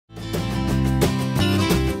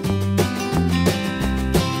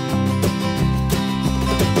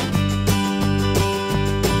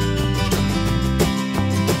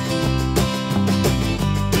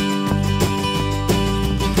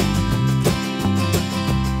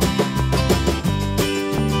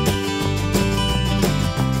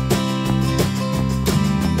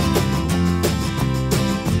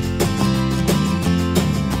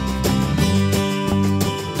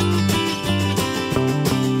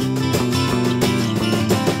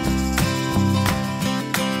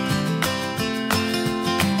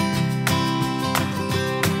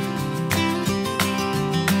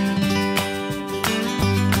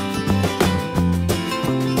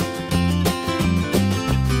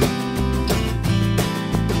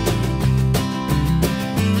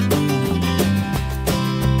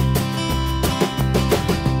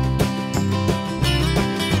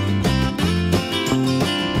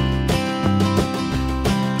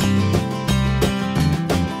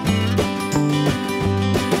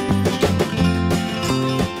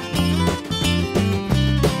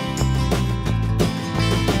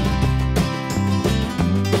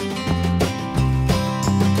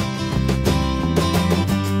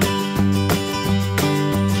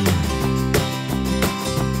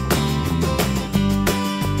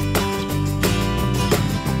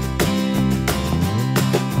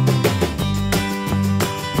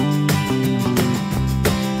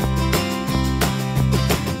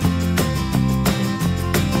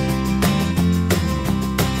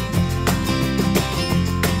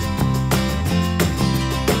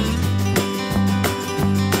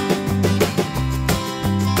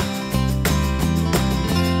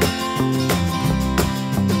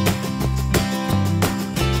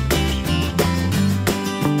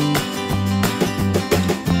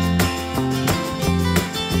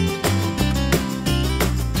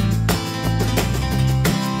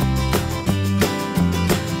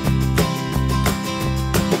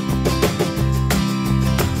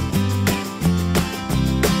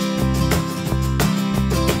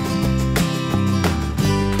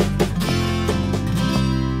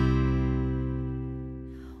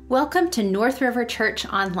Welcome to North River Church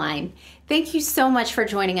Online. Thank you so much for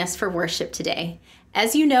joining us for worship today.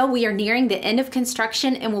 As you know, we are nearing the end of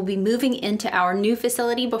construction and will be moving into our new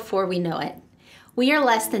facility before we know it. We are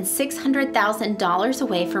less than $600,000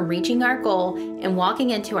 away from reaching our goal and walking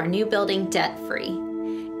into our new building debt-free.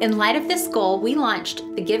 In light of this goal, we launched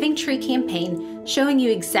the Giving Tree campaign, showing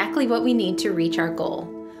you exactly what we need to reach our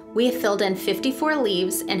goal. We have filled in 54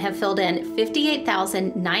 leaves and have filled in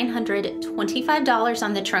 $58,925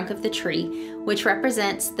 on the trunk of the tree, which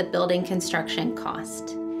represents the building construction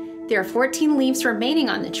cost. There are 14 leaves remaining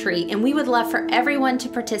on the tree, and we would love for everyone to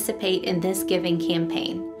participate in this giving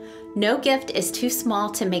campaign. No gift is too small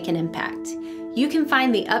to make an impact. You can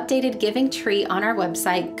find the updated giving tree on our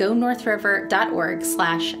website,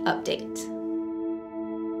 gonorthriver.org/update.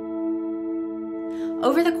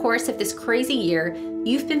 Over the course of this crazy year,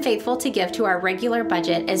 you've been faithful to give to our regular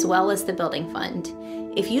budget as well as the building fund.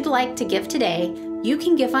 If you'd like to give today, you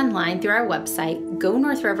can give online through our website,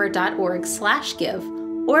 gonorthriver.org/give,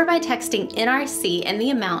 or by texting NRC and the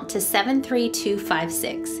amount to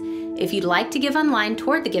 73256. If you'd like to give online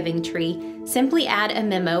toward the giving tree, simply add a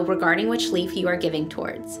memo regarding which leaf you are giving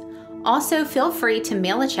towards. Also, feel free to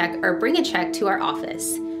mail a check or bring a check to our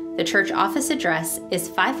office. The church office address is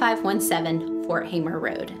 5517 Fort Hamer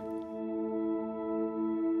Road.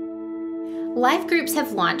 Life groups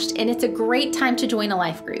have launched, and it's a great time to join a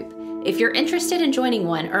life group. If you're interested in joining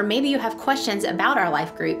one, or maybe you have questions about our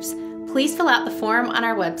life groups, please fill out the form on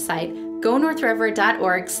our website,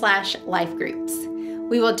 gonorthriver.org/lifegroups.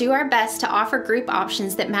 We will do our best to offer group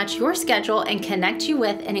options that match your schedule and connect you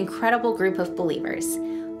with an incredible group of believers.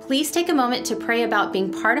 Please take a moment to pray about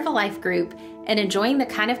being part of a life group and enjoying the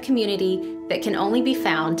kind of community that can only be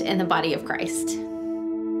found in the body of Christ.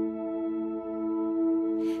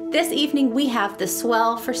 This evening, we have the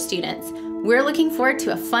Swell for students. We're looking forward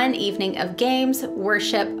to a fun evening of games,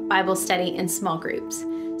 worship, Bible study, and small groups.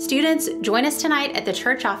 Students, join us tonight at the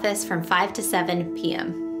church office from 5 to 7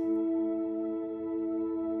 p.m.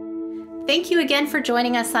 Thank you again for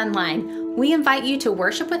joining us online. We invite you to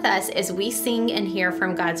worship with us as we sing and hear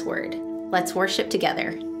from God's Word. Let's worship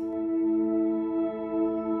together.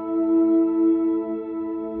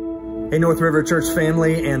 Hey, North River Church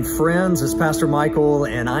family and friends, it's Pastor Michael,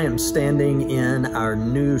 and I am standing in our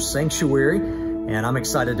new sanctuary, and I'm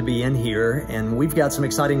excited to be in here, and we've got some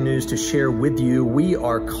exciting news to share with you. We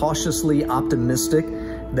are cautiously optimistic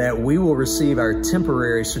that we will receive our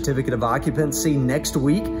temporary certificate of occupancy next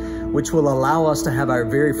week, which will allow us to have our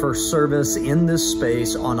very first service in this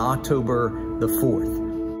space on October the 4th.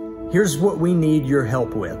 Here's what we need your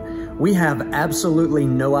help with. We have absolutely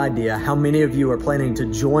no idea how many of you are planning to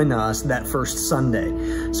join us that first Sunday.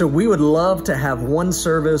 So we would love to have one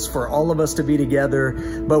service for all of us to be together,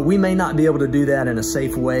 but we may not be able to do that in a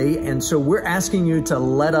safe way. And so we're asking you to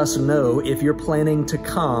let us know if you're planning to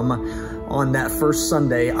come on that first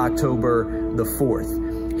Sunday, October the 4th.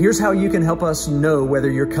 Here's how you can help us know whether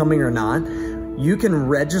you're coming or not. You can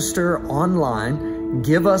register online.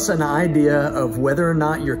 Give us an idea of whether or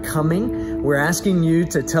not you're coming. We're asking you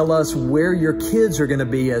to tell us where your kids are going to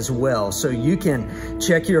be as well. So you can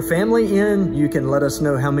check your family in. You can let us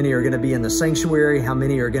know how many are going to be in the sanctuary, how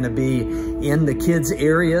many are going to be in the kids'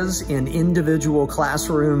 areas, in individual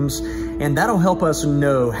classrooms. And that'll help us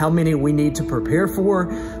know how many we need to prepare for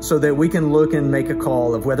so that we can look and make a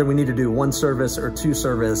call of whether we need to do one service or two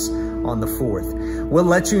service on the 4th. We'll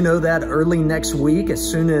let you know that early next week as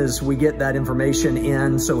soon as we get that information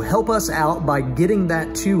in. So help us out by getting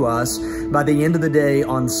that to us by the end of the day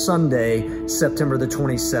on Sunday, September the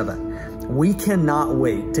 27th. We cannot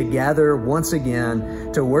wait to gather once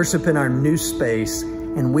again to worship in our new space,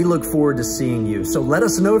 and we look forward to seeing you. So let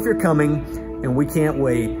us know if you're coming, and we can't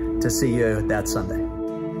wait to see you that Sunday.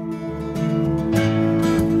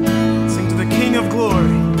 Sing to the King of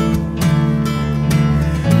Glory.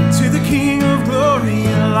 To the King of Glory,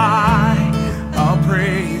 lie all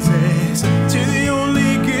praises. To the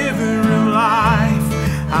only giver of life,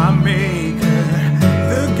 our Maker.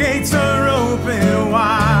 The gates are open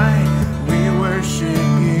wide. We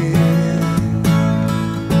worship you.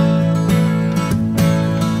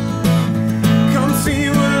 Come see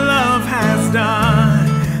what love has done.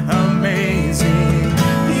 Amazing.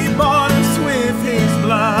 He bought us with his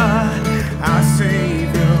blood, our Savior.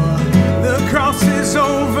 The cross is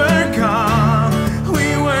overcome.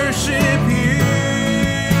 We worship you.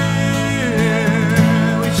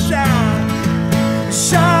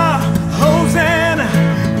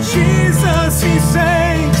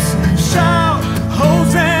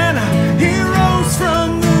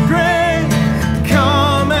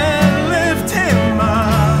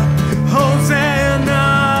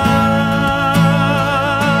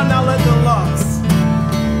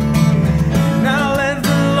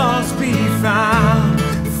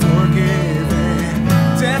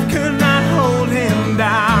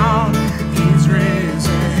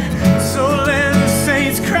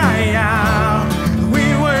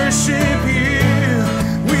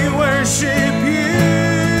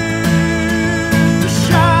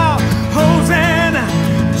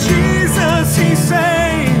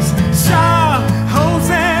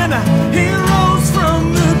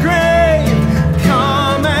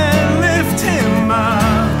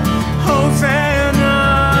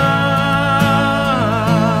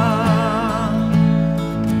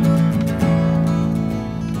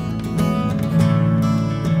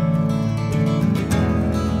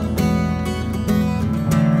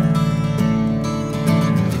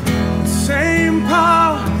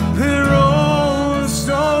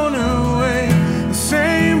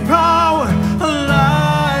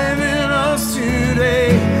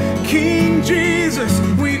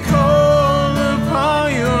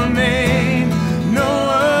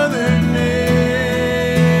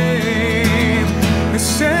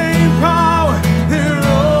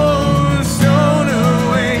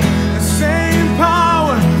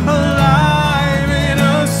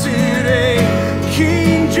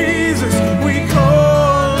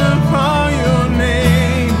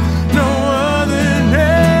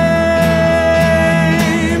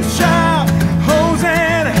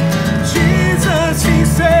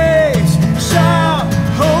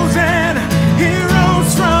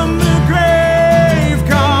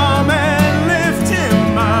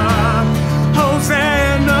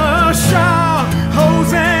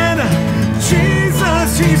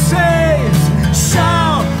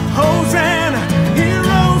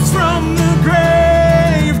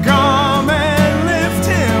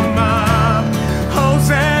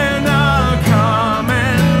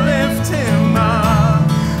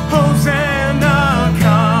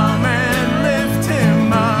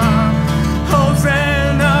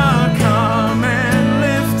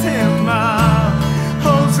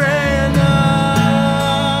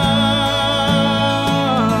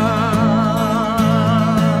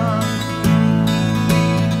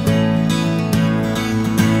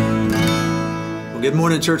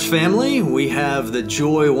 morning, church family. We have the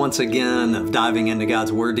joy once again of diving into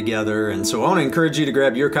God's Word together. And so I want to encourage you to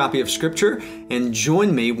grab your copy of Scripture and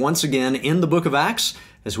join me once again in the book of Acts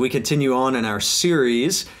as we continue on in our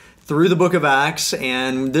series through the book of Acts.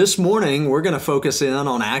 And this morning, we're going to focus in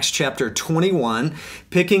on Acts chapter 21,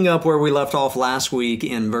 picking up where we left off last week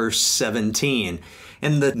in verse 17.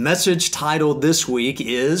 And the message titled this week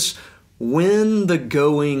is When the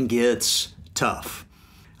Going Gets Tough.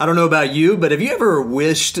 I don't know about you, but have you ever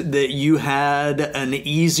wished that you had an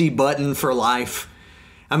easy button for life?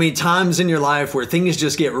 I mean, times in your life where things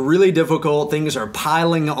just get really difficult, things are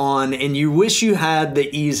piling on, and you wish you had the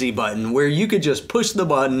easy button where you could just push the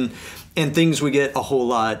button and things would get a whole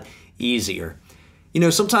lot easier. You know,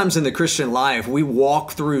 sometimes in the Christian life, we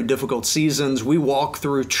walk through difficult seasons, we walk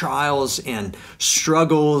through trials and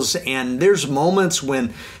struggles, and there's moments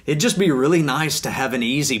when it'd just be really nice to have an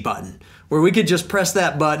easy button, where we could just press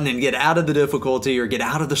that button and get out of the difficulty or get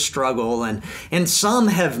out of the struggle. And some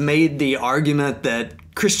have made the argument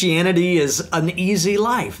that Christianity is an easy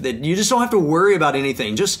life, that you just don't have to worry about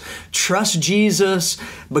anything. Just trust Jesus,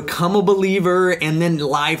 become a believer, and then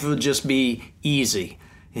life will just be easy.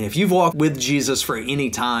 And if you've walked with Jesus for any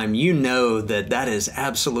time, you know that that is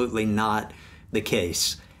absolutely not the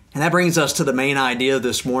case. And that brings us to the main idea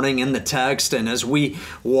this morning in the text. And as we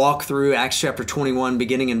walk through Acts chapter 21,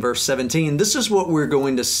 beginning in verse 17, this is what we're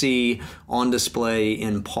going to see on display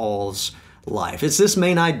in Paul's life. It's this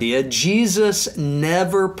main idea. Jesus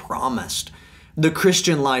never promised the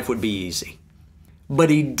Christian life would be easy, but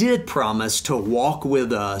he did promise to walk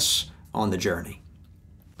with us on the journey.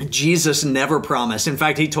 Jesus never promised. In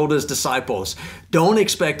fact, he told his disciples, don't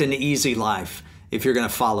expect an easy life. If you're going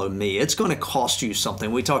to follow me, it's going to cost you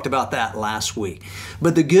something. We talked about that last week.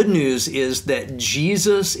 But the good news is that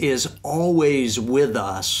Jesus is always with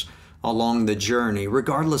us along the journey,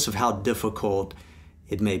 regardless of how difficult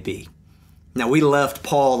it may be. Now, we left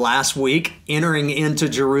Paul last week entering into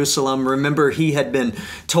Jerusalem. Remember, he had been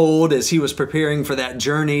told as he was preparing for that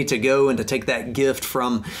journey to go and to take that gift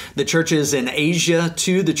from the churches in Asia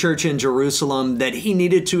to the church in Jerusalem that he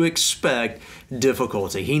needed to expect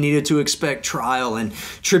difficulty. He needed to expect trial and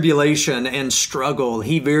tribulation and struggle.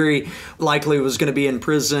 He very likely was going to be in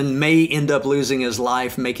prison, may end up losing his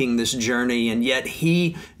life making this journey, and yet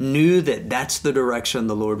he knew that that's the direction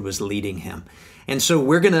the Lord was leading him. And so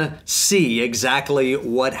we're going to see exactly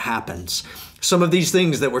what happens. Some of these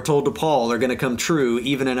things that were told to Paul are going to come true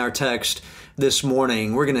even in our text this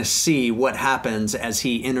morning. We're going to see what happens as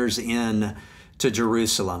he enters in to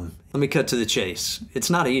Jerusalem. Let me cut to the chase. It's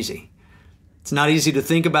not easy. It's not easy to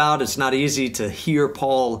think about. It's not easy to hear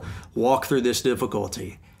Paul walk through this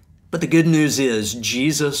difficulty. But the good news is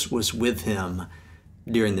Jesus was with him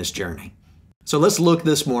during this journey. So let's look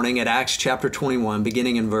this morning at Acts chapter 21,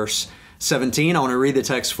 beginning in verse 17. I want to read the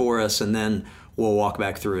text for us, and then we'll walk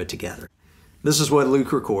back through it together. This is what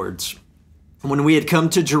Luke records. When we had come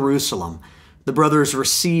to Jerusalem, the brothers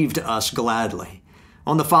received us gladly.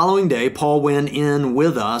 On the following day, Paul went in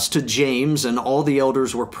with us to James, and all the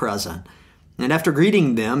elders were present. And after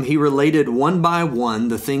greeting them, he related one by one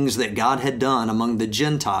the things that God had done among the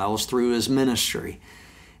Gentiles through his ministry.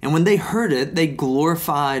 And when they heard it, they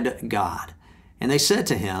glorified God. And they said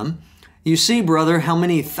to him, You see, brother, how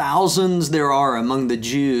many thousands there are among the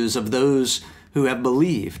Jews of those who have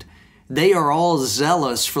believed. They are all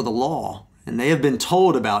zealous for the law, and they have been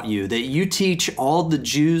told about you that you teach all the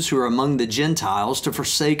Jews who are among the Gentiles to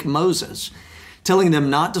forsake Moses, telling them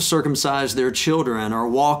not to circumcise their children or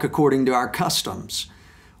walk according to our customs.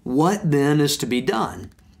 What then is to be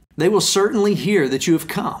done? They will certainly hear that you have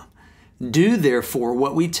come. Do therefore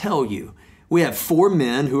what we tell you. We have 4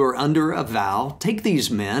 men who are under a vow. Take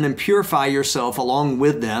these men and purify yourself along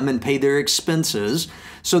with them and pay their expenses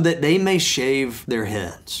so that they may shave their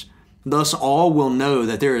heads. Thus all will know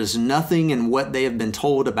that there is nothing in what they have been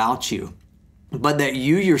told about you, but that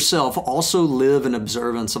you yourself also live in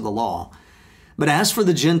observance of the law. But as for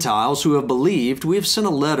the Gentiles who have believed, we have sent a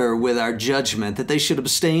letter with our judgment that they should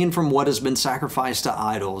abstain from what has been sacrificed to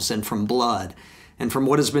idols and from blood and from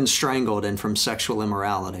what has been strangled and from sexual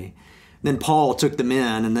immorality. Then Paul took them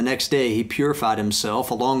in, and the next day he purified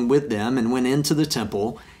himself along with them and went into the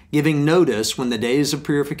temple, giving notice when the days of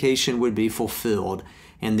purification would be fulfilled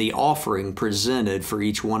and the offering presented for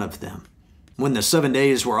each one of them. When the 7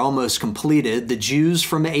 days were almost completed, the Jews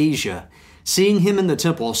from Asia, seeing him in the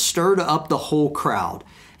temple, stirred up the whole crowd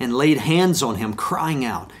and laid hands on him, crying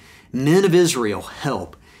out, Men of Israel,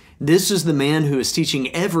 help! This is the man who is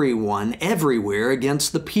teaching everyone everywhere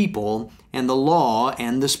against the people and the law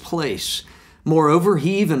and this place. Moreover,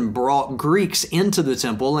 he even brought Greeks into the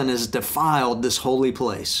temple and has defiled this holy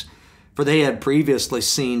place. for they had previously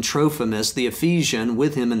seen Trophimus the Ephesian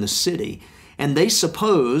with him in the city, and they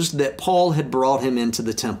supposed that Paul had brought him into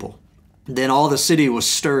the temple. Then all the city was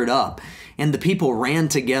stirred up, and the people ran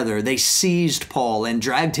together. They seized Paul and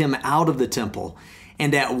dragged him out of the temple,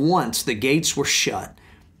 and at once the gates were shut.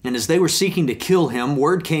 And as they were seeking to kill him,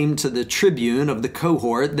 word came to the tribune of the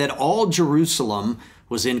cohort that all Jerusalem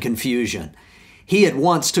was in confusion. He at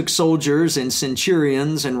once took soldiers and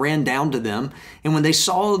centurions and ran down to them, and when they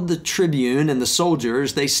saw the tribune and the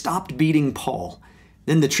soldiers, they stopped beating Paul.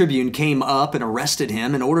 Then the tribune came up and arrested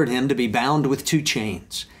him and ordered him to be bound with 2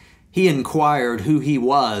 chains. He inquired who he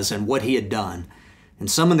was and what he had done. And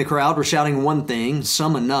some in the crowd were shouting one thing,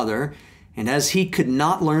 some another, and as he could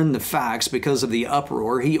not learn the facts because of the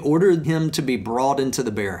uproar, he ordered him to be brought into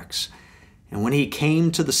the barracks. And when he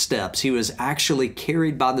came to the steps, he was actually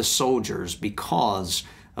carried by the soldiers because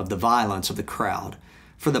of the violence of the crowd.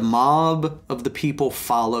 For the mob of the people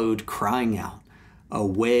followed, crying out,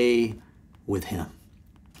 "Away with him."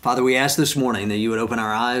 Father, we ask this morning that you would open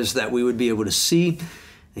our eyes, that we would be able to see,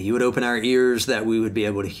 that you would open our ears, that we would be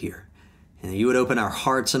able to hear, and that you would open our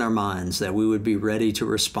hearts and our minds, that we would be ready to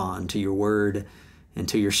respond to your word and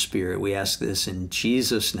to your spirit. We ask this in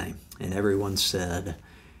Jesus' name. And everyone said,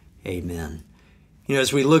 amen. You know,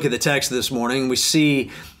 as we look at the text this morning, we see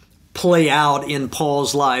play out in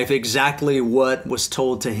Paul's life exactly what was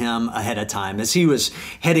told to him ahead of time. As he was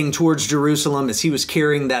heading towards Jerusalem, as he was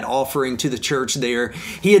carrying that offering to the church there,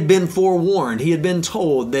 he had been forewarned. He had been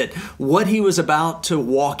told that what he was about to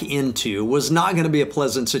walk into was not going to be a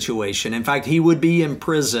pleasant situation. In fact, he would be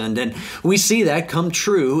imprisoned, and we see that come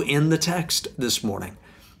true in the text this morning.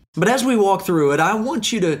 But as we walk through it, I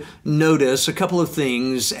want you to notice a couple of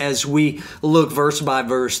things as we look verse by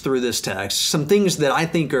verse through this text. Some things that I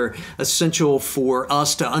think are essential for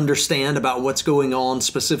us to understand about what's going on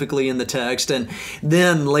specifically in the text, and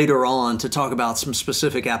then later on to talk about some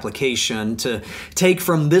specific application to take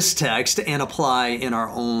from this text and apply in our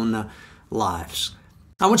own lives.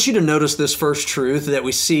 I want you to notice this first truth that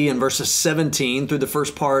we see in verses 17 through the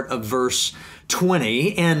first part of verse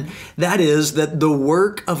 20, and that is that the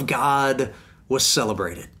work of God was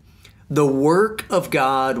celebrated. The work of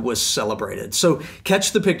God was celebrated. So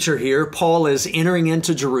catch the picture here. Paul is entering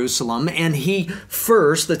into Jerusalem, and he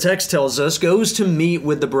first, the text tells us, goes to meet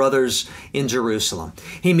with the brothers in Jerusalem.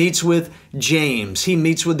 He meets with James. He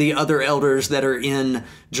meets with the other elders that are in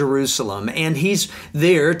Jerusalem, and he's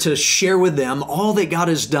there to share with them all that God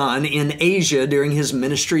has done in Asia during his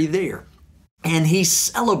ministry there. And he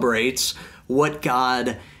celebrates what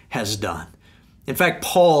God has done. In fact,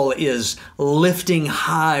 Paul is lifting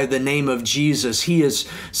high the name of Jesus. He is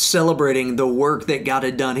celebrating the work that God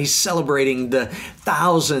had done. He's celebrating the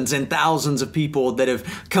thousands and thousands of people that have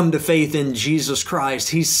come to faith in Jesus Christ.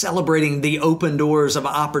 He's celebrating the open doors of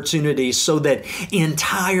opportunity so that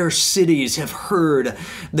entire cities have heard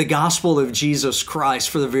the gospel of Jesus Christ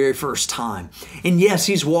for the very first time. And yes,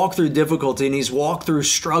 he's walked through difficulty and he's walked through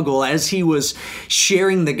struggle as he was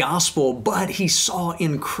sharing the gospel, but he saw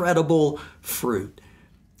incredible fruit.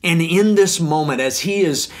 And in this moment, as he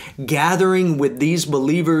is gathering with these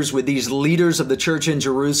believers, with these leaders of the church in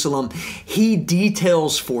Jerusalem, he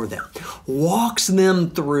details for them, walks them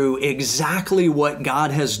through exactly what God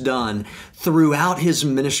has done throughout his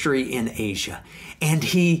ministry in Asia. And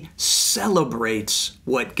he celebrates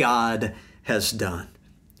what God has done.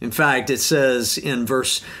 In fact, it says in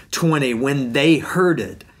verse 20, when they heard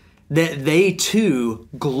it, that they too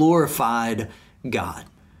glorified God.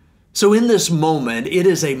 So in this moment, it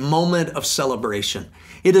is a moment of celebration.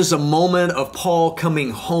 It is a moment of Paul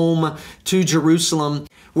coming home to Jerusalem,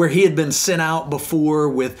 where he had been sent out before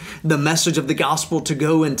with the message of the gospel to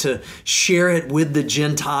go and to share it with the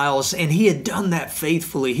Gentiles. And he had done that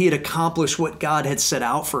faithfully. He had accomplished what God had set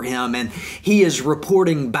out for him. And he is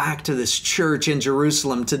reporting back to this church in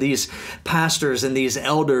Jerusalem, to these pastors and these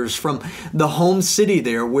elders from the home city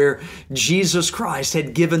there where Jesus Christ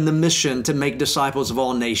had given the mission to make disciples of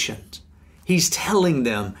all nations. He's telling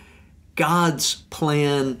them God's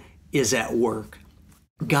plan is at work.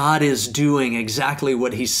 God is doing exactly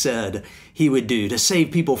what he said he would do, to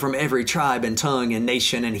save people from every tribe and tongue and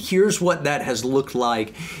nation. And here's what that has looked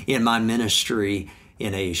like in my ministry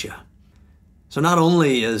in Asia. So not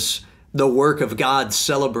only is the work of God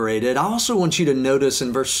celebrated, I also want you to notice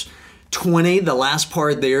in verse 20, the last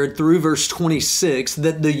part there, through verse 26,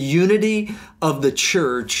 that the unity of the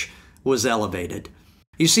church was elevated.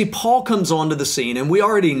 You see, Paul comes onto the scene, and we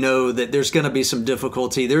already know that there's going to be some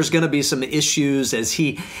difficulty. There's going to be some issues as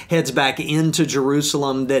he heads back into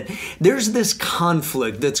Jerusalem, that there's this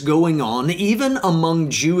conflict that's going on, even among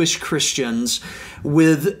Jewish Christians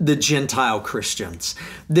with the Gentile Christians.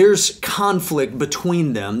 There's conflict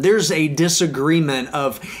between them. There's a disagreement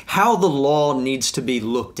of how the law needs to be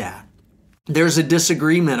looked at. There's a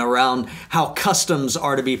disagreement around how customs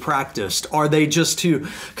are to be practiced. Are they just to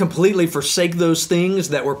completely forsake those things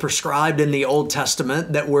that were prescribed in the Old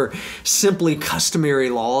Testament that were simply customary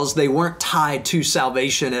laws? They weren't tied to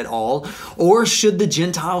salvation at all. Or should the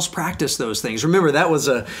Gentiles practice those things? Remember, that was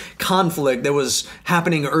a conflict that was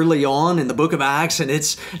happening early on in the book of Acts, and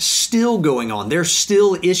it's still going on. There's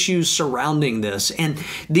still issues surrounding this. And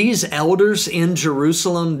these elders in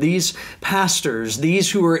Jerusalem, these pastors,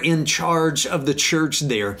 these who are in charge of the church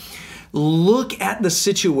there, look at the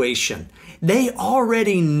situation. They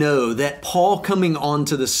already know that Paul coming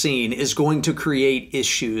onto the scene is going to create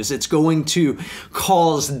issues. It's going to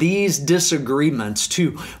cause these disagreements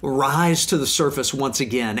to rise to the surface once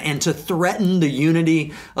again and to threaten the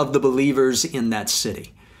unity of the believers in that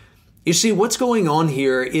city. You see, what's going on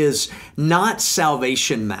here is not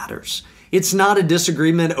salvation matters. It's not a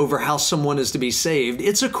disagreement over how someone is to be saved.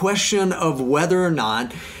 It's a question of whether or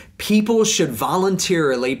not people should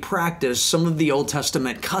voluntarily practice some of the Old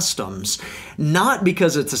Testament customs, not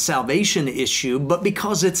because it's a salvation issue, but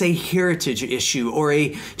because it's a heritage issue or a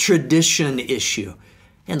tradition issue.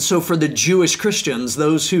 And so for the Jewish Christians,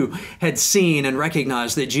 those who had seen and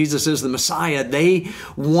recognized that Jesus is the Messiah, they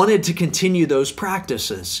wanted to continue those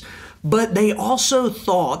practices. But they also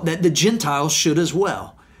thought that the Gentiles should as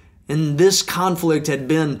well. And this conflict had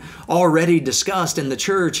been already discussed in the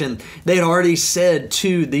church, and they had already said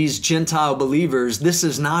to these Gentile believers, this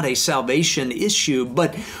is not a salvation issue,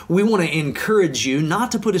 but we want to encourage you not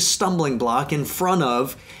to put a stumbling block in front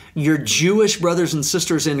of your Jewish brothers and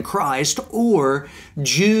sisters in Christ, or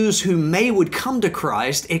Jews who would come to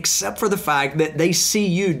Christ, except for the fact that they see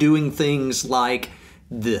you doing things like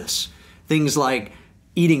this. Things like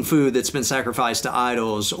eating food that's been sacrificed to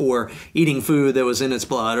idols, or eating food that was in its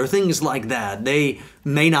blood, or things like that. They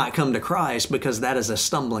may not come to Christ because that is a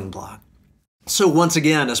stumbling block. So once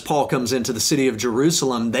again, as Paul comes into the city of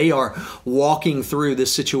Jerusalem, they are walking through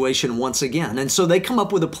this situation once again. And so they come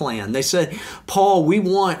up with a plan. They said, Paul, we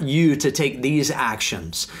want you to take these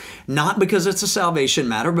actions, not because it's a salvation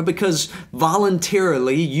matter, but because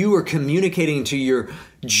voluntarily you are communicating to your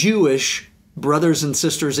Jewish brothers and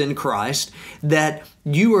sisters in Christ that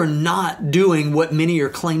you are not doing what many are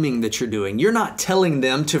claiming that you're doing. You're not telling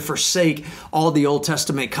them to forsake all the Old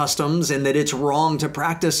Testament customs and that it's wrong to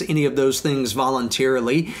practice any of those things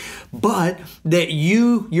voluntarily, but that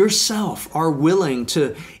you yourself are willing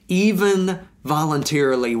to even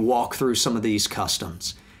voluntarily walk through some of these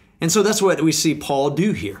customs. And so that's what we see Paul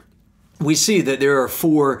do here. We see that there are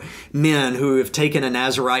 4 men who have taken a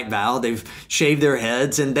Nazirite vow. They've shaved their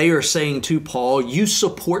heads, and they are saying to Paul, you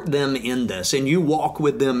support them in this, and you walk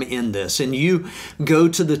with them in this, and you go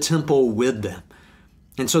to the temple with them.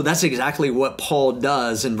 And so that's exactly what Paul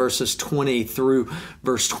does in verses 20 through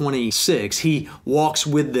verse 26. He walks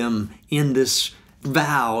with them in this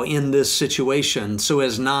vow, in this situation, so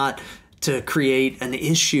as not to create an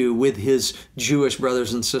issue with his Jewish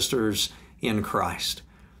brothers and sisters in Christ.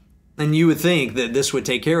 And you would think that this would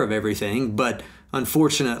take care of everything, but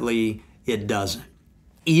unfortunately, it doesn't.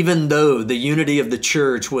 Even though the unity of the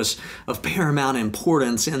church was of paramount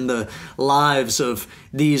importance in the lives of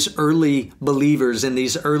these early believers and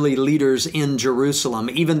these early leaders in Jerusalem,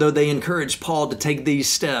 even though they encouraged Paul to take these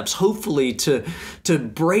steps, hopefully to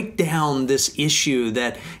break down this issue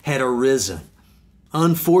that had arisen,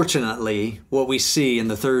 unfortunately, what we see in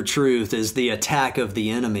the third truth is the attack of the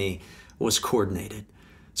enemy was coordinated.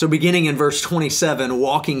 So beginning in verse 27,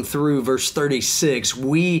 walking through verse 36,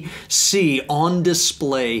 we see on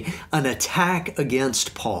display an attack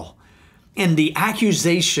against Paul. And the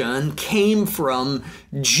accusation came from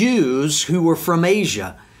Jews who were from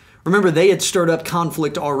Asia. Remember, they had stirred up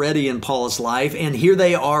conflict already in Paul's life, and here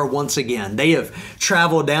they are once again. They have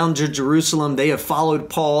traveled down to Jerusalem. They have followed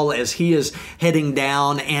Paul as he is heading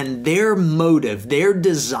down, and their motive, their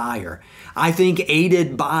desire, I think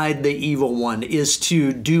aided by the evil one, is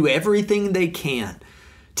to do everything they can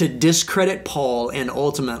to discredit Paul and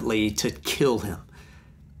ultimately to kill him.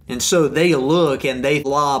 And so they look and they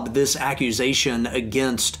lob this accusation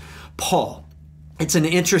against Paul. It's an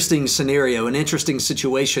interesting scenario, an interesting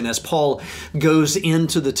situation as Paul goes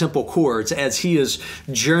into the temple courts, as he is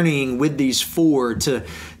journeying with these four to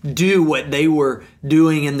do what they were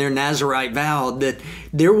doing in their Nazirite vow, that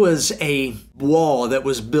there was a wall that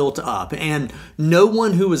was built up, and no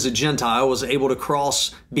one who was a Gentile was able to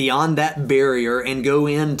cross beyond that barrier and go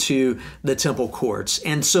into the temple courts.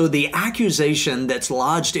 And so the accusation that's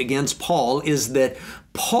lodged against Paul is that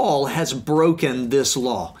Paul has broken this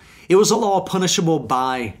law. It was a law punishable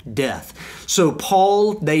by death. So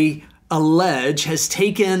Paul, they allege, has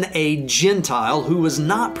taken a Gentile who was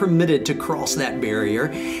not permitted to cross that barrier.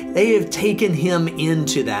 They have taken him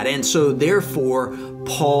into that. And so therefore,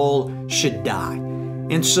 Paul should die.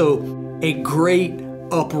 And so a great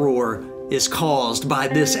uproar is caused by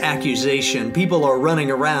this accusation. People are running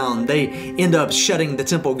around. They end up shutting the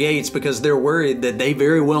temple gates because they're worried that they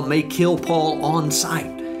very well may kill Paul on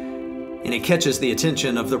sight. And it catches the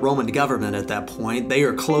attention of the Roman government at that point. They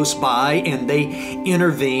are close by and they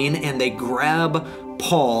intervene and they grab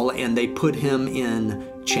Paul and they put him in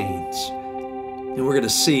chains. And we're going to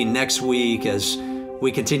see next week as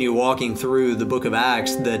we continue walking through the book of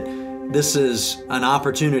Acts that this is an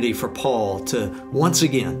opportunity for Paul to once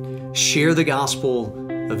again share the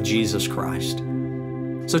gospel of Jesus Christ.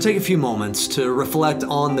 So take a few moments to reflect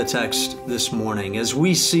on the text this morning as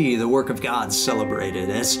we see the work of God celebrated,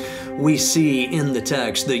 as we see in the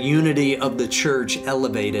text the unity of the church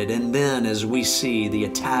elevated, and then as we see the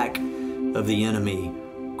attack of the enemy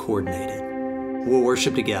coordinated. We'll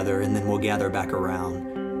worship together and then we'll gather back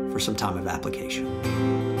around for some time of application.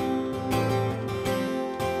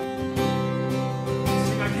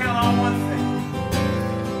 I count on one thing.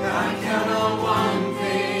 I count on one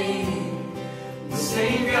thing. The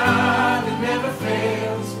same God that never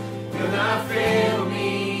fails will not fail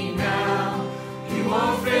me now. He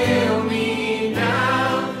won't fail me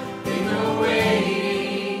now in the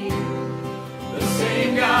waiting. The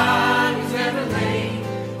same God who's never late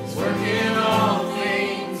is working all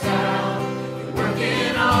things out.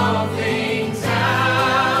 Working all things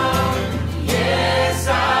out.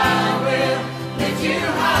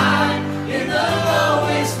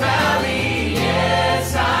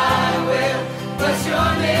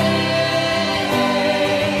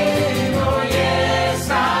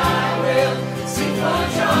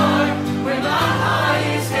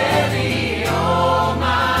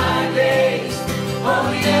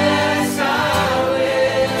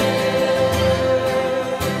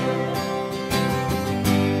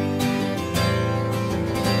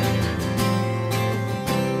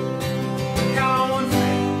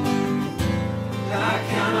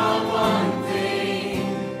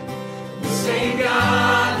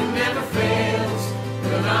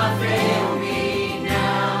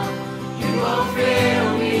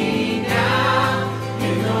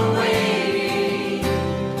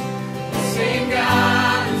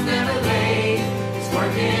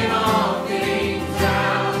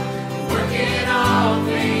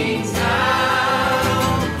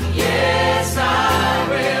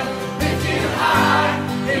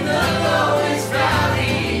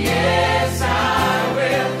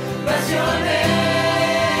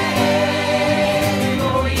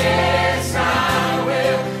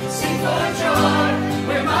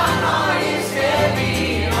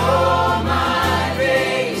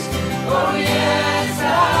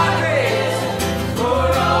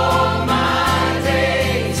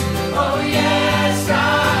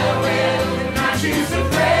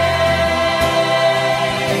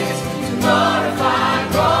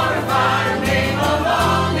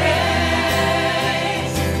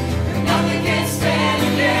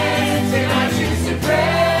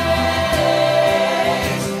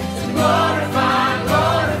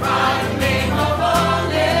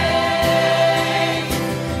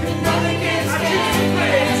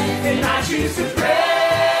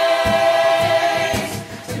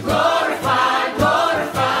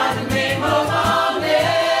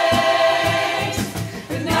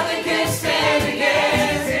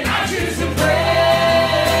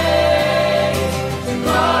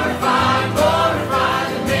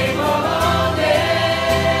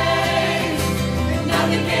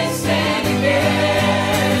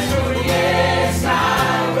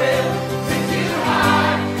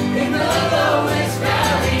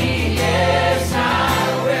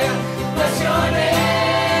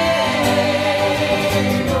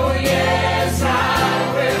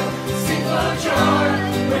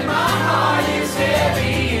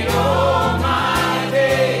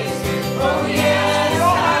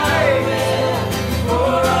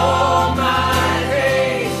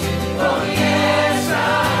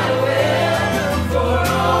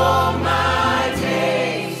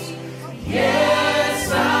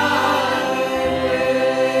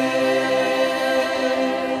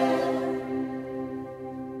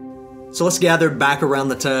 So let's gather back around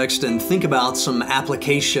the text and think about some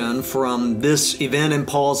application from this event in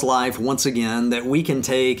Paul's life once again that we can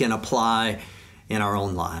take and apply in our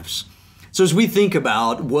own lives. So as we think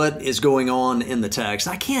about what is going on in the text,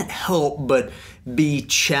 I can't help but be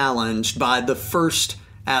challenged by the first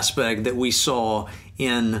aspect that we saw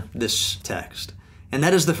in this text. And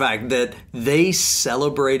that is the fact that they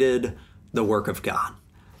celebrated the work of God.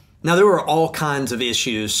 Now, there were all kinds of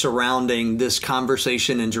issues surrounding this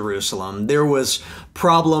conversation in Jerusalem. There was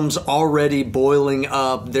problems already boiling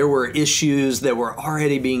up. There were issues that were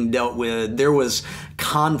already being dealt with. There was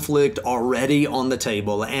conflict already on the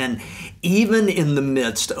table. And even in the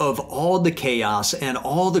midst of all the chaos and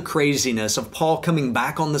all the craziness of Paul coming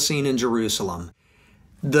back on the scene in Jerusalem,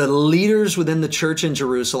 the leaders within the church in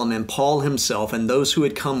Jerusalem and Paul himself and those who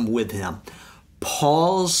had come with him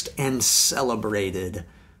paused and celebrated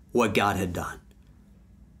what God had done.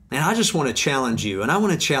 And I just want to challenge you, and I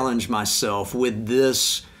want to challenge myself with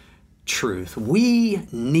this truth. We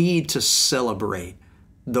need to celebrate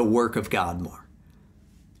the work of God more.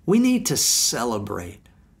 We need to celebrate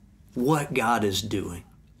what God is doing.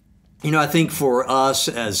 You know, I think for us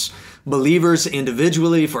as believers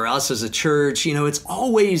individually, for us as a church, it's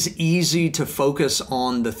always easy to focus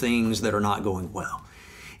on the things that are not going well.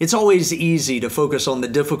 It's always easy to focus on the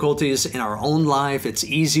difficulties in our own life. It's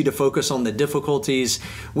easy to focus on the difficulties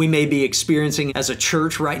we may be experiencing as a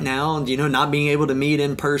church right now, not being able to meet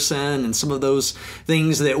in person and some of those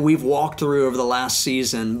things that we've walked through over the last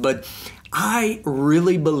season. But I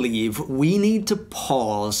really believe we need to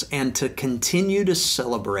pause and to continue to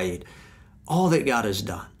celebrate all that God has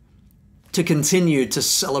done, to continue to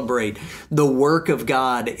celebrate the work of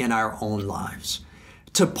God in our own lives,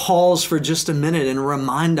 to pause for just a minute and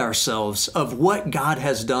remind ourselves of what God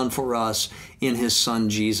has done for us in His Son,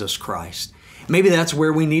 Jesus Christ. Maybe that's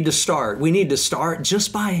where we need to start. We need to start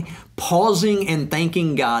just by pausing and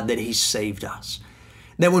thanking God that He saved us.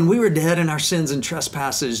 That when we were dead in our sins and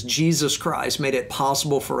trespasses, Jesus Christ made it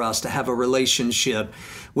possible for us to have a relationship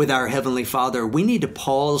with our Heavenly Father. We need to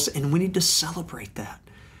pause and we need to celebrate that.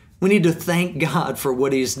 We need to thank God for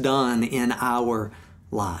what He's done in our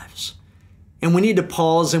lives. And we need to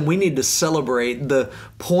pause and we need to celebrate the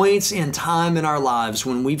points in time in our lives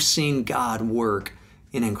when we've seen God work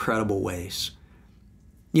in incredible ways.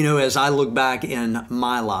 As I look back in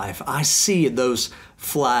my life, I see those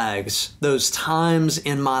flags, those times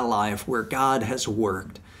in my life where God has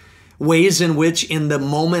worked. Ways in which in the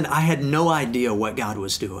moment I had no idea what God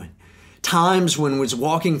was doing. Times when I was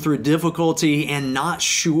walking through difficulty and not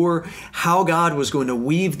sure how God was going to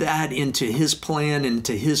weave that into His plan,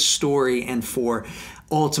 into His story, and for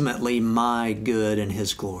ultimately my good and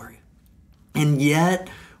His glory. And yet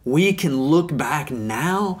we can look back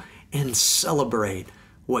now and celebrate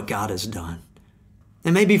what God has done.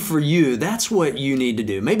 And maybe for you, that's what you need to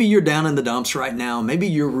do. Maybe you're down in the dumps right now. Maybe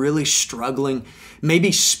you're really struggling.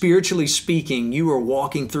 Maybe spiritually speaking, you are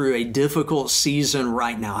walking through a difficult season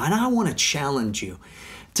right now. And I want to challenge you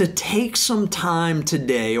to take some time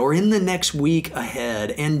today or in the next week ahead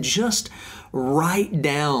and just write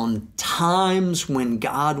down times when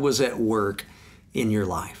God was at work in your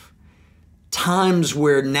life. Times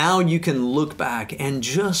where now you can look back and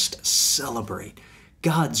just celebrate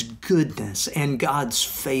God's goodness and God's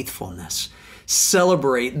faithfulness.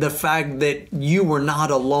 Celebrate the fact that you were not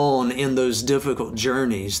alone in those difficult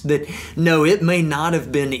journeys. That no, it may not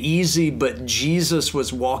have been easy, but Jesus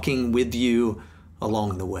was walking with you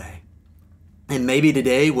along the way. And maybe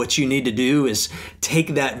today what you need to do is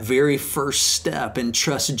take that very first step and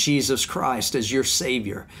trust Jesus Christ as your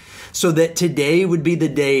Savior. So that today would be the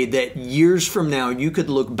day that years from now you could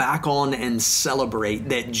look back on and celebrate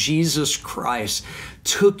that Jesus Christ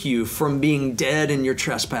took you from being dead in your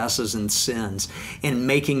trespasses and sins and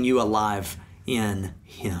making you alive in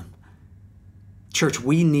Him. Church,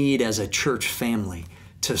 we need as a church family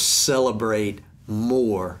to celebrate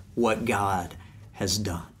more what God has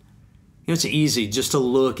done. It's easy just to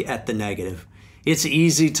look at the negative. It's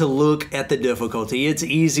easy to look at the difficulty. It's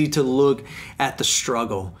easy to look at the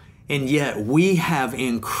struggle. And yet we have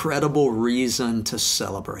incredible reason to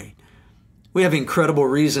celebrate. We have incredible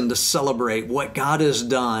reason to celebrate what God has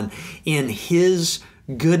done in His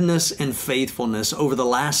goodness and faithfulness over the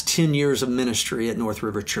last 10 years of ministry at North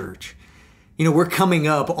River Church. We're coming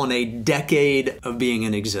up on a decade of being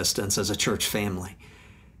in existence as a church family.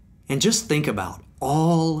 And just think about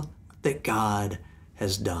all that God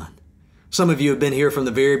has done. Some of you have been here from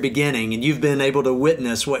the very beginning and you've been able to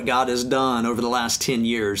witness what God has done over the last 10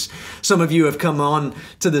 years. Some of you have come on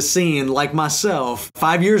to the scene like myself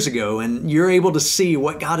 5 years ago and you're able to see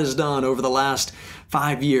what God has done over the last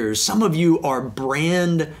 5 years. Some of you are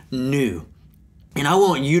brand new. And I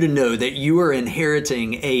want you to know that you are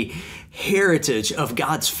inheriting a heritage of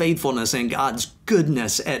God's faithfulness and God's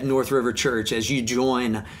goodness at North River Church as you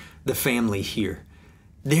join the family here.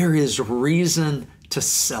 There is reason to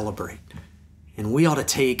celebrate, and we ought to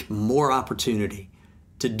take more opportunity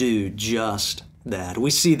to do just that.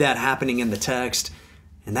 We see that happening in the text,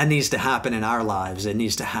 and that needs to happen in our lives. It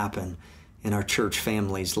needs to happen in our church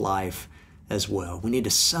family's life as well. We need to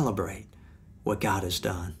celebrate what God has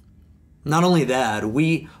done. Not only that,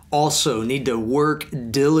 we also need to work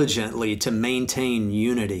diligently to maintain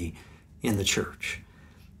unity in the church.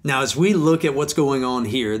 Now, as we look at what's going on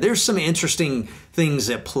here, there's some interesting things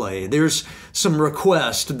at play. There's some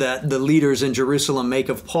requests that the leaders in Jerusalem make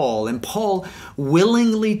of Paul, and Paul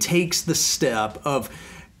willingly takes the step of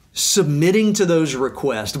submitting to those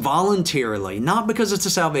requests voluntarily, not because it's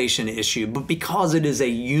a salvation issue, but because it is a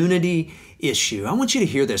unity issue. I want you to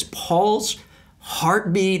hear this. Paul's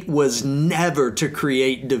heartbeat was never to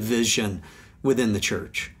create division within the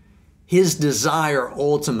church. His desire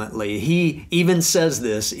ultimately, he even says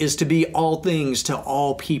this, is to be all things to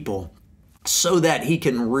all people so that he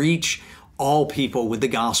can reach all people with the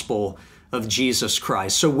gospel of Jesus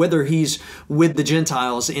Christ. So whether he's with the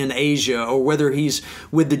Gentiles in Asia or whether he's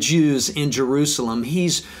with the Jews in Jerusalem,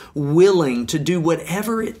 he's willing to do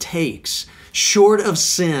whatever it takes, short of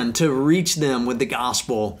sin, to reach them with the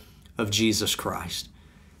gospel of Jesus Christ.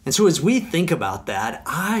 And so as we think about that,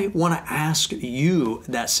 I want to ask you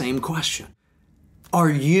that same question. Are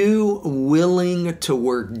you willing to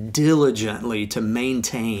work diligently to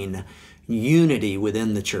maintain unity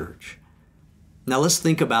within the church? Now let's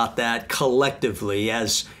think about that collectively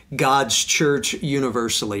as God's church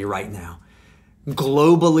universally right now.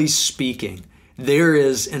 Globally speaking, there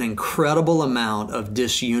is an incredible amount of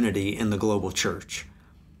disunity in the global church.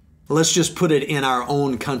 Let's just put it in our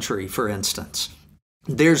own country, for instance.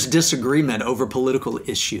 There's disagreement over political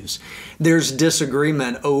issues. There's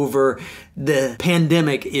disagreement over the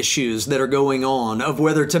pandemic issues that are going on, of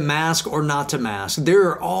whether to mask or not to mask. There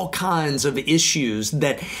are all kinds of issues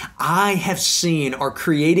that I have seen are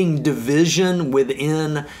creating division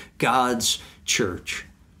within God's church.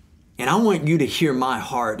 And I want you to hear my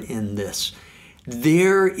heart in this.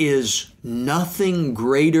 There is nothing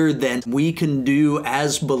greater than we can do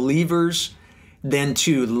as believers than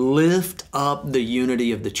to lift up the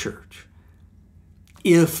unity of the church.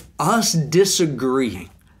 If us disagreeing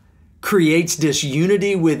creates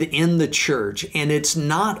disunity within the church, and it's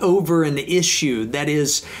not over an issue that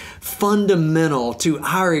is fundamental to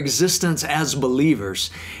our existence as believers,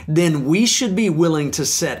 then we should be willing to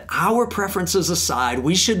set our preferences aside.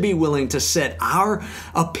 We should be willing to set our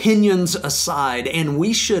opinions aside, and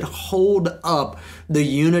we should hold up the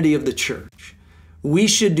unity of the church. We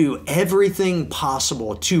should do everything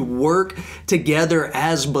possible to work together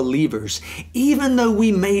as believers, even though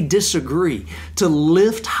we may disagree, to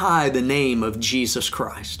lift high the name of Jesus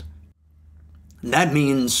Christ. And that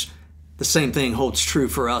means the same thing holds true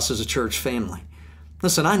for us as a church family.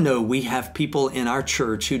 Listen, I know we have people in our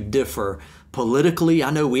church who differ politically. I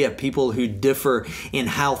know we have people who differ in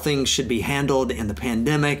how things should be handled in the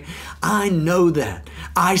pandemic. I know that.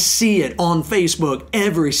 I see it on Facebook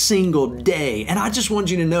every single day. And I just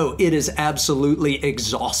want you to know it is absolutely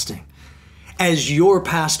exhausting. As your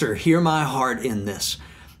pastor, hear my heart in this.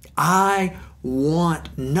 I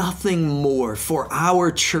want nothing more for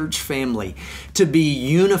our church family to be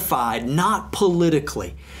unified, not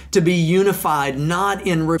politically, to be unified not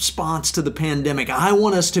in response to the pandemic. I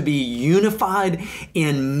want us to be unified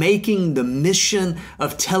in making the mission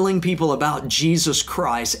of telling people about Jesus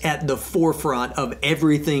Christ at the forefront of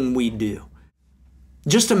everything we do.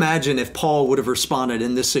 Just imagine if Paul would have responded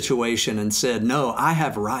in this situation and said, no, I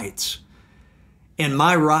have rights. And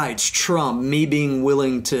my rights trump me being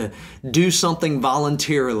willing to do something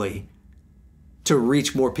voluntarily to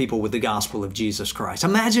reach more people with the gospel of Jesus Christ.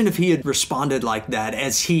 Imagine if he had responded like that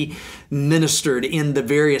as he ministered in the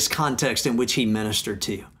various contexts in which he ministered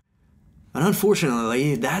to. And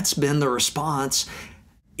unfortunately, that's been the response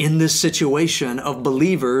in this situation of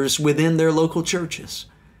believers within their local churches.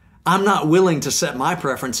 I'm not willing to set my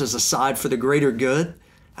preferences aside for the greater good.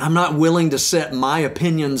 I'm not willing to set my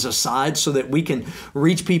opinions aside so that we can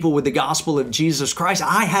reach people with the gospel of Jesus Christ.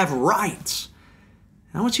 I have rights.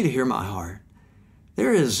 And I want you to hear my heart.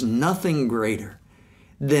 There is nothing greater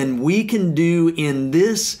than we can do in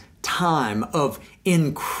this time of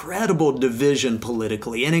incredible division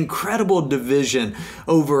politically, and incredible division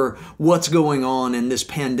over what's going on in this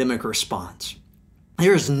pandemic response.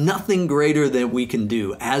 There is nothing greater that we can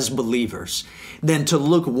do as believers than to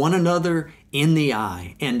look one another in the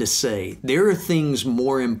eye and to say, there are things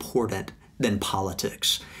more important than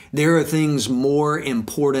politics. There are things more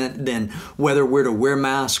important than whether we're to wear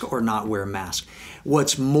masks or not wear masks.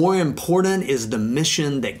 What's more important is the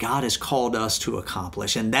mission that God has called us to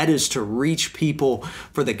accomplish, and that is to reach people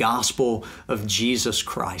for the gospel of Jesus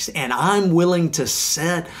Christ. And I'm willing to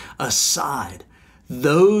set aside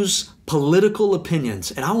those political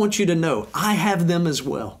opinions. And I want you to know, I have them as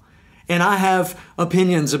well. And I have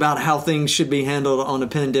opinions about how things should be handled on a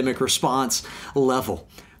pandemic response level.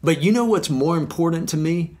 But you know what's more important to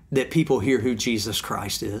me? That people hear who Jesus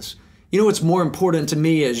Christ is. You know what's more important to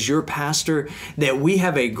me as your pastor? That we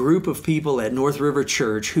have a group of people at North River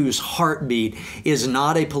Church whose heartbeat is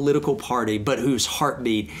not a political party, but whose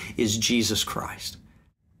heartbeat is Jesus Christ.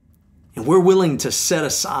 And we're willing to set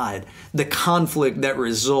aside the conflict that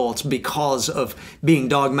results because of being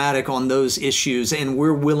dogmatic on those issues, and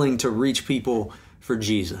we're willing to reach people for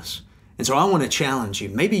Jesus. And so I want to challenge you.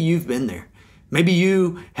 Maybe you've been there. Maybe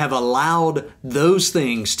you have allowed those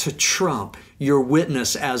things to trump your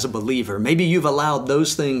witness as a believer. Maybe you've allowed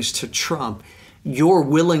those things to trump your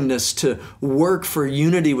willingness to work for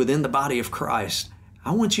unity within the body of Christ.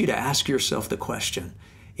 I want you to ask yourself the question,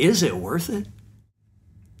 is it worth it?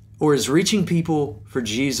 Or is reaching people for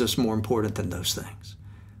Jesus more important than those things?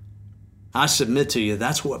 I submit to you,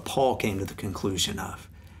 that's what Paul came to the conclusion of.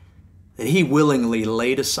 That he willingly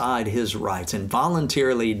laid aside his rights and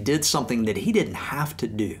voluntarily did something that he didn't have to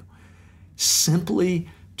do, simply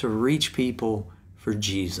to reach people for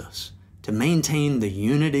Jesus, to maintain the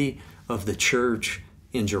unity of the church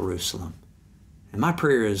in Jerusalem. And my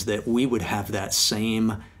prayer is that we would have that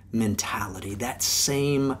same mentality, that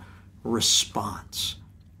same response,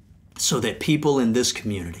 so that people in this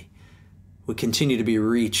community would continue to be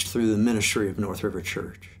reached through the ministry of North River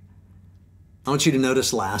Church. I want you to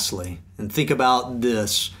notice lastly, and think about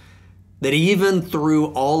this, that even through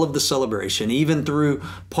all of the celebration, even through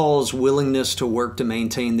Paul's willingness to work to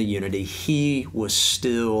maintain the unity, he was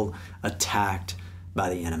still attacked by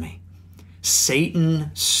the enemy. Satan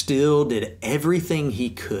still did everything he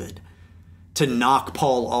could to knock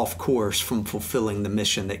Paul off course from fulfilling the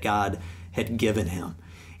mission that God had given him.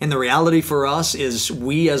 And the reality for us is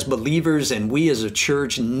we as believers and we as a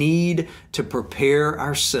church need to prepare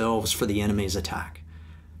ourselves for the enemy's attack.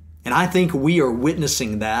 And I think we are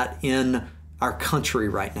witnessing that in our country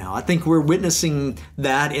right now. I think we're witnessing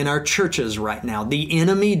that in our churches right now. The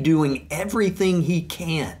enemy doing everything he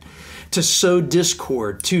can to sow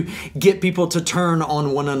discord, to get people to turn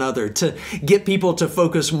on one another, to get people to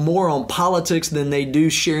focus more on politics than they do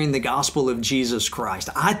sharing the gospel of Jesus Christ.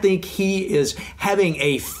 I think he is having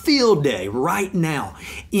a field day right now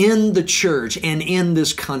in the church and in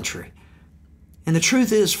this country. And the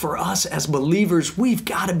truth is, for us as believers, we've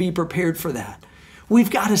got to be prepared for that.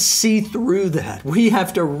 We've got to see through that. We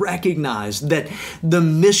have to recognize that the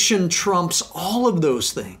mission trumps all of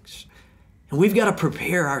those things. And we've got to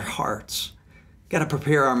prepare our hearts, got to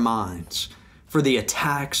prepare our minds for the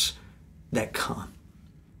attacks that come.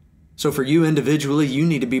 So for you individually, you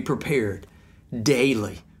need to be prepared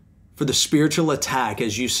daily for the spiritual attack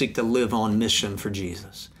as you seek to live on mission for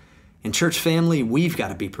Jesus. And church family, we've got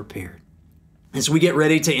to be prepared. As we get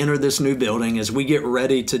ready to enter this new building, as we get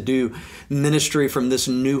ready to do ministry from this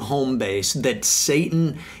new home base, that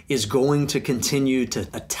Satan is going to continue to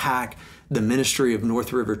attack the ministry of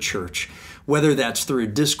North River Church. Whether that's through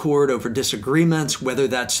discord over disagreements, whether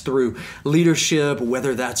that's through leadership,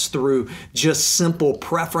 whether that's through just simple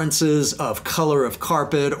preferences of color of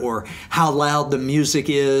carpet or how loud the music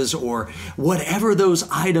is, or whatever those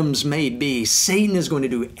items may be, Satan is going to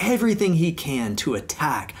do everything he can to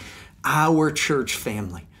attack our church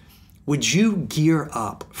family. Would you gear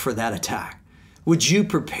up for that attack? Would you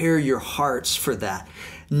prepare your hearts for that,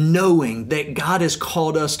 knowing that God has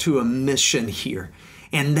called us to a mission here?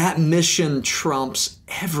 And that mission trumps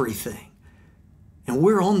everything. And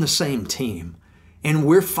we're on the same team. And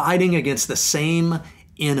we're fighting against the same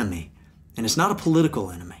enemy. And it's not a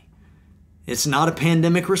political enemy. It's not a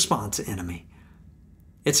pandemic response enemy.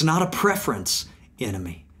 It's not a preference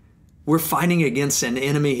enemy. We're fighting against an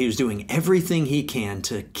enemy who's doing everything he can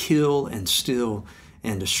to kill and steal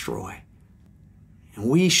and destroy. And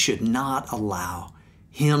we should not allow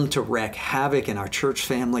him to wreak havoc in our church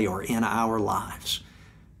family or in our lives.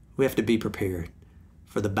 We have to be prepared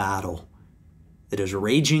for the battle that is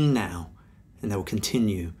raging now and that will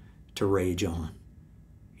continue to rage on.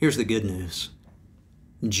 Here's the good news.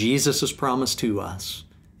 Jesus' promise to us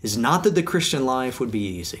is not that the Christian life would be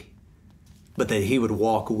easy, but that he would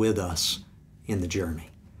walk with us in the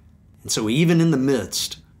journey. And so even in the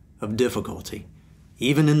midst of difficulty,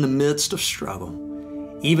 even in the midst of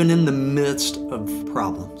struggle, even in the midst of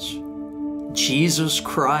problems, Jesus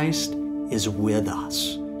Christ is with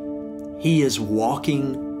us. He is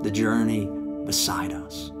walking the journey beside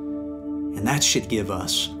us. And that should give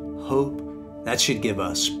us hope. That should give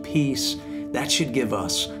us peace. That should give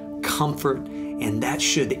us comfort. And that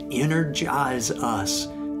should energize us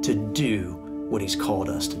to do what He's called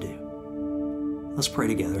us to do. Let's pray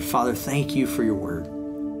together. Father, thank you for your word.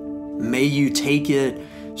 May you take it,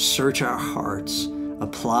 search our hearts,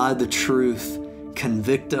 apply the truth,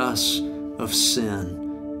 convict us of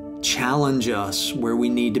sin, challenge us where we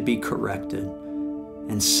need to be corrected,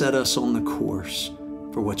 and set us on the course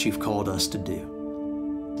for what you've called us to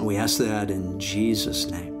do. And we ask that in Jesus'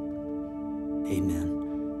 name.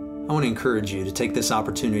 Amen. I want to encourage you to take this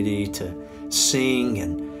opportunity to sing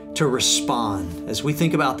and to respond as we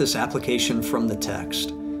think about this application from the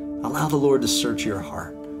text. Allow the Lord to search your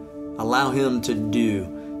heart. Allow Him to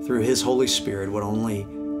do through His Holy Spirit what only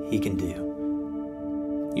He can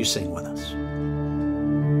do. You sing with us.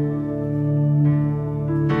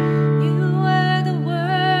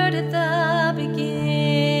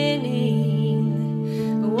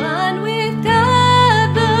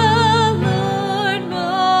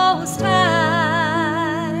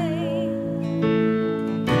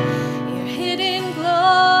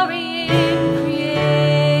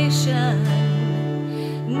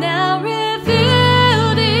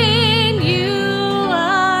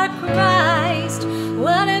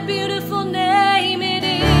 What a beautiful name.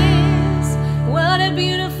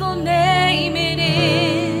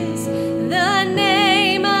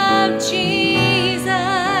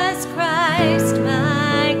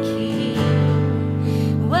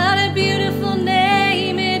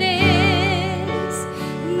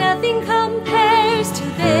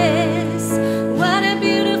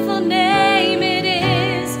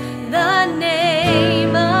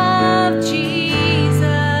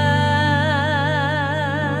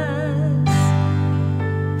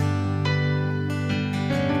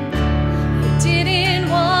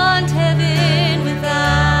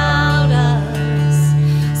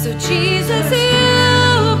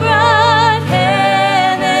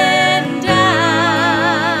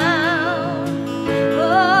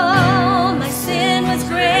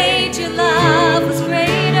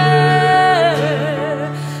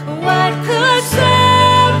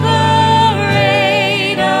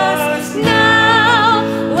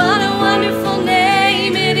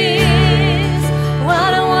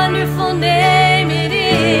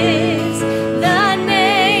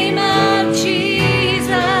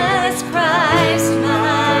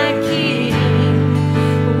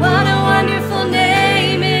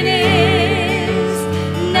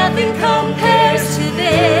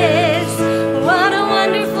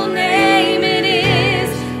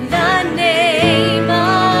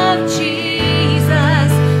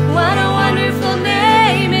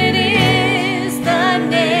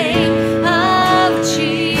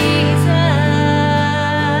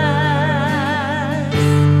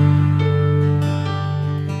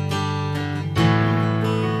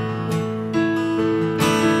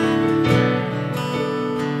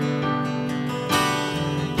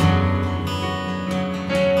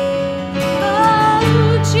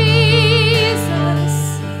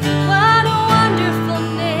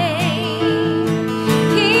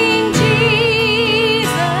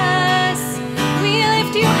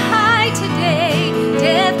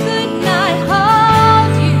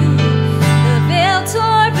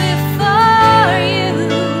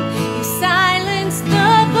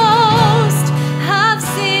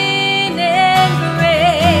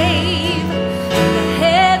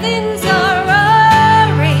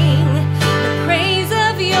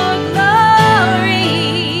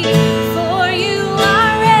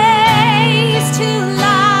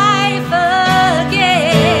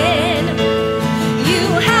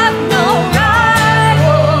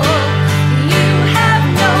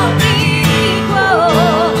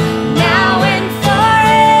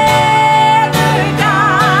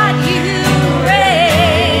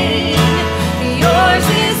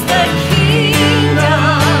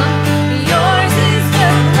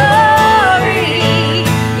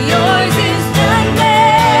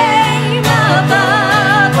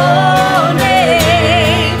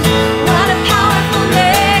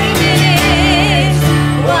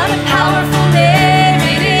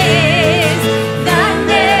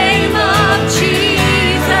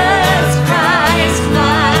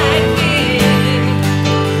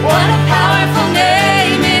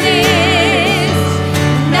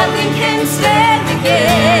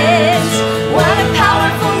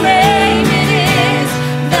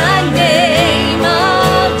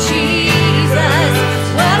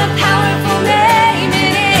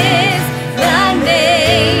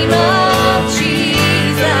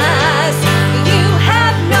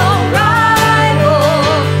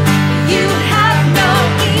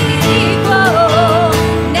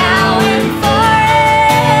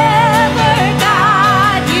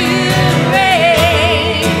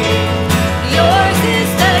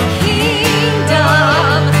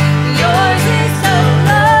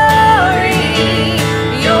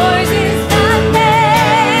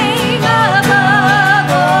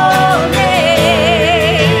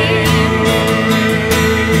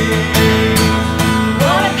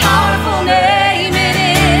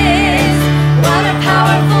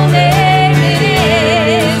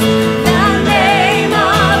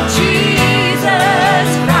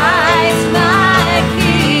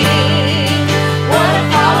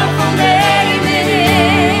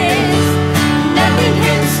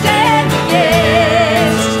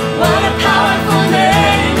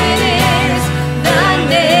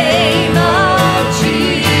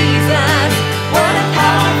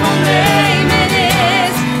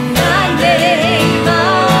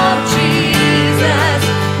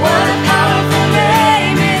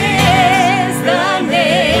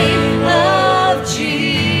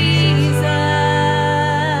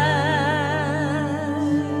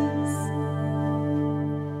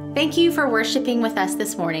 worshiping with us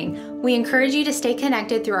this morning. We encourage you to stay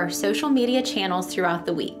connected through our social media channels throughout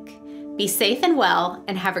the week. Be safe and well,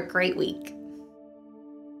 and have a great week.